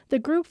The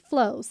group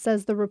Flow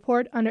says the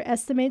report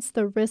underestimates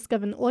the risk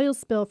of an oil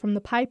spill from the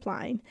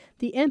pipeline,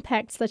 the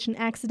impact such an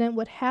accident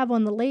would have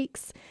on the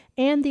lakes,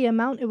 and the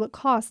amount it would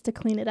cost to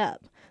clean it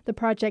up. The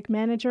project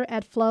manager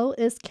at Flow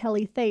is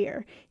Kelly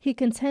Thayer. He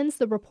contends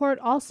the report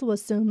also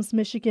assumes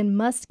Michigan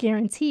must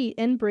guarantee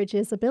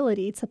Enbridge's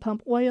ability to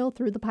pump oil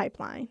through the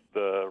pipeline.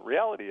 The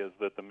reality is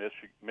that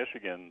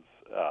Michigan's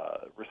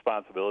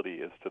responsibility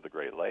is to the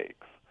Great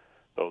Lakes.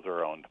 Those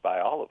are owned by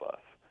all of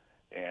us,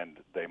 and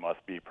they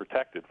must be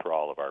protected for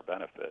all of our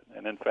benefit.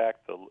 And in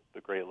fact,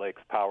 the Great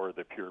Lakes power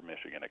the pure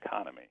Michigan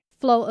economy.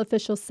 Flow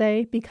officials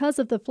say because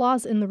of the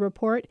flaws in the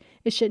report,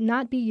 it should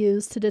not be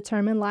used to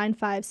determine Line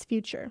 5's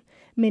future.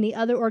 Many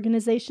other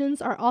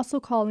organizations are also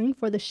calling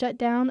for the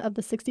shutdown of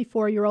the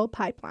 64-year-old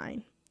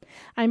pipeline.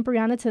 I'm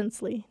Brianna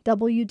Tinsley,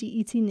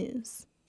 WDET News.